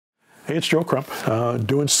Hey, it's Joe Crump,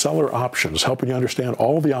 doing seller options, helping you understand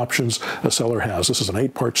all the options a seller has. This is an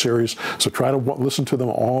 8-part series, so try to listen to them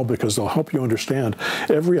all because they'll help you understand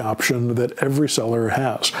every option that every seller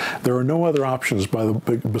has. There are no other options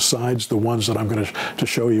besides the ones that I'm going to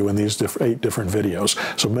show you in these 8 different videos,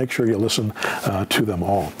 so make sure you listen to them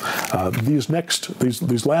all. These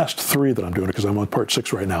last 3 that I'm doing, because I'm on part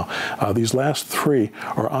 6 right now, these last 3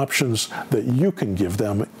 are options that you can give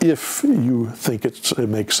them if you think it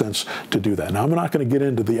makes sense to do that. Now, I'm not going to get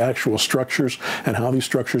into the actual structures and how these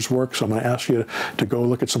structures work, so I'm going to ask you to go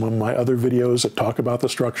look at some of my other videos that talk about the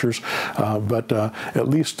structures, but at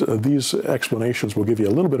least these explanations will give you a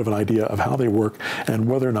little bit of an idea of how they work and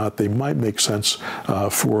whether or not they might make sense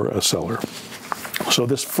for a seller. So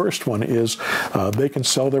this first one is they can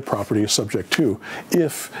sell their property subject to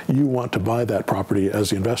if you want to buy that property as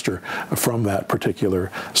the investor from that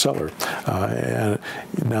particular seller. And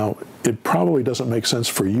now, it probably doesn't make sense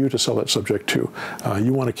for you to sell it subject to.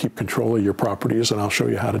 You want to keep control of your properties, and I'll show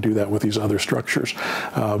you how to do that with these other structures.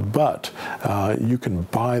 But you can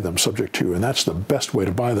buy them subject to, and that's the best way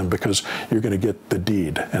to buy them because you're going to get the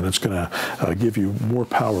deed, and it's going to give you more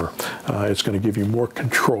power. It's going to give you more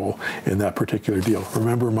control in that particular deal.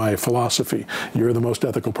 Remember my philosophy. You're the most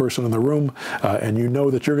ethical person in the room, and you know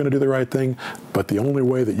that you're going to do the right thing, but the only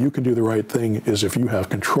way that you can do the right thing is if you have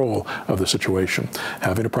control of the situation.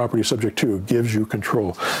 Having a property subject to gives you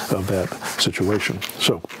control of that situation.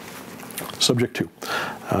 So, subject to.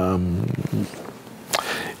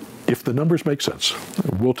 If the numbers make sense,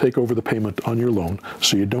 we'll take over the payment on your loan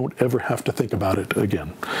so you don't ever have to think about it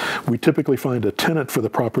again. We typically find a tenant for the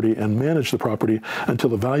property and manage the property until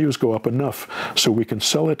the values go up enough so we can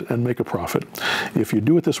sell it and make a profit. If you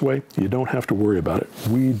do it this way, you don't have to worry about it.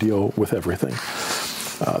 We deal with everything.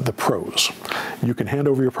 The pros. You can hand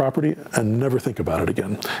over your property and never think about it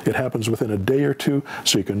again. It happens within a day or 2,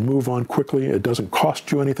 so you can move on quickly. It doesn't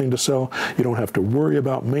cost you anything to sell. You don't have to worry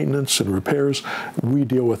about maintenance and repairs. We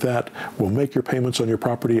deal with that. We'll make your payments on your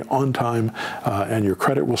property on time, and your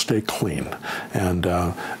credit will stay clean, and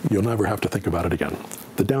you'll never have to think about it again.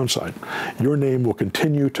 The downside, your name will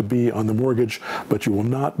continue to be on the mortgage, but you will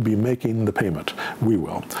not be making the payment. We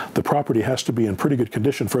will. The property has to be in pretty good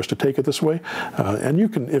condition for us to take it this way, and you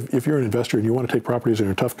can, if you're an investor and you want to take properties that are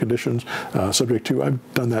in tough conditions, subject to,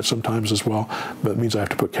 I've done that sometimes as well, but it means I have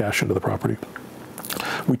to put cash into the property.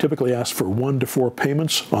 We typically ask for 1 to 4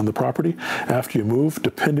 payments on the property after you move,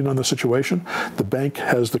 depending on the situation. The bank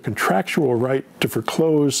has the contractual right to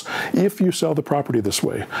foreclose if you sell the property this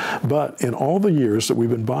way. But in all the years that we've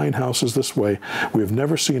been buying houses this way, we have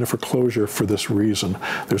never seen a foreclosure for this reason.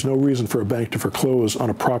 There's no reason for a bank to foreclose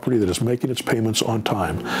on a property that is making its payments on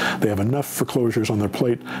time. They have enough foreclosures on their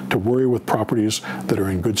plate to worry with properties that are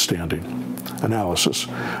in good standing. Analysis.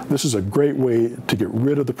 This is a great way to get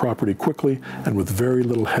rid of the property quickly and with very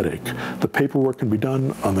little headache. The paperwork can be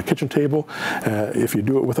done on the kitchen table. If you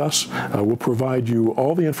do it with us, we'll provide you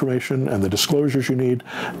all the information and the disclosures you need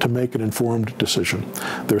to make an informed decision.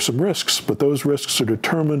 There's some risks, but those risks are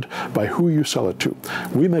determined by who you sell it to.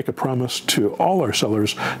 We make a promise to all our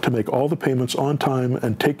sellers to make all the payments on time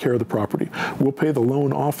and take care of the property. We'll pay the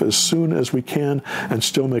loan off as soon as we can and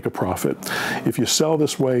still make a profit. If you sell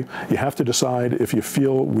this way, you have to decide if you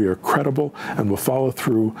feel we are credible and will follow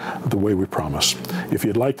through the way we promise. If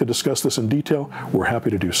you'd like to discuss this in detail, we're happy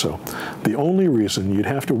to do so. The only reason you'd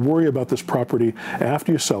have to worry about this property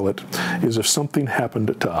after you sell it is if something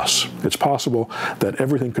happened to us. It's possible that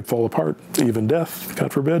everything could fall apart, even death,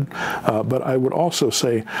 God forbid, but I would also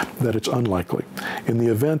say that it's unlikely. In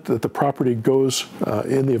the event that the property goes,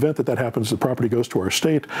 in the event that that happens, the property goes to our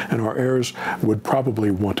estate and our heirs would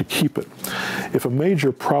probably want to keep it. If a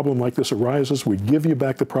major problem like this arises, we give you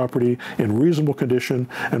back the property in reasonable condition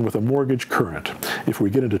and with a mortgage current. If we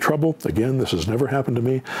get into trouble, again, this has never happened to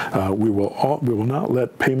me, we will not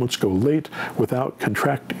let payments go late without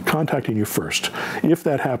contacting you first. If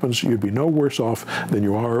that happens, you'd be no worse off than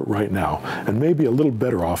you are right now, and maybe a little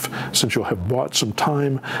better off since you'll have bought some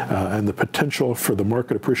time and the potential for the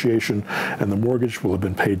market appreciation, and the mortgage will have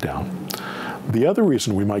been paid down. The other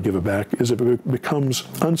reason we might give it back is if it becomes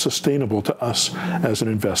unsustainable to us as an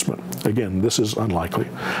investment. Again, this is unlikely.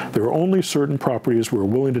 There are only certain properties we're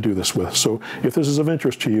willing to do this with, so if this is of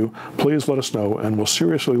interest to you, please let us know and we'll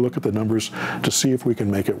seriously look at the numbers to see if we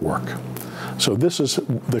can make it work. So this is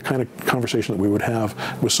the kind of conversation that we would have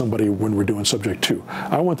with somebody when we're doing subject to.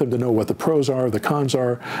 I want them to know what the pros are, the cons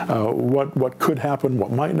are, what could happen,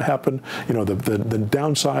 what might happen, the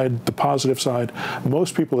downside, the positive side.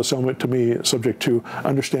 Most people that sell to me subject to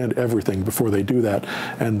understand everything before they do that,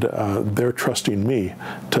 and they're trusting me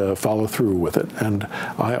to follow through with it. And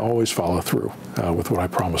I always follow through with what I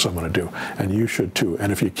promise I'm going to do, and you should too.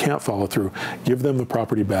 And if you can't follow through, give them the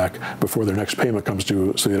property back before their next payment comes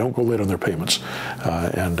due, so they don't go late on their payments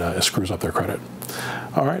and it screws up their credit.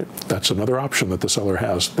 All right, that's another option that the seller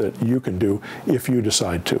has that you can do if you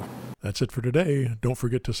decide to. That's it for today. Don't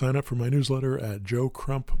forget to sign up for my newsletter at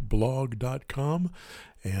joecrumpblog.com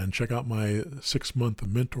and check out my 6-month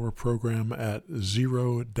mentor program at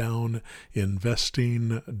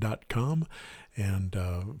zerodowninvesting.com and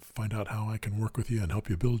find out how I can work with you and help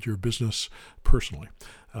you build your business personally.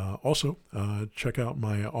 Also, check out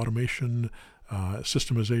my automation,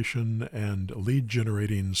 systemization, and lead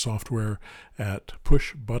generating software at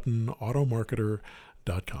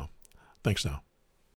pushbuttonautomarketer.com. Thanks now.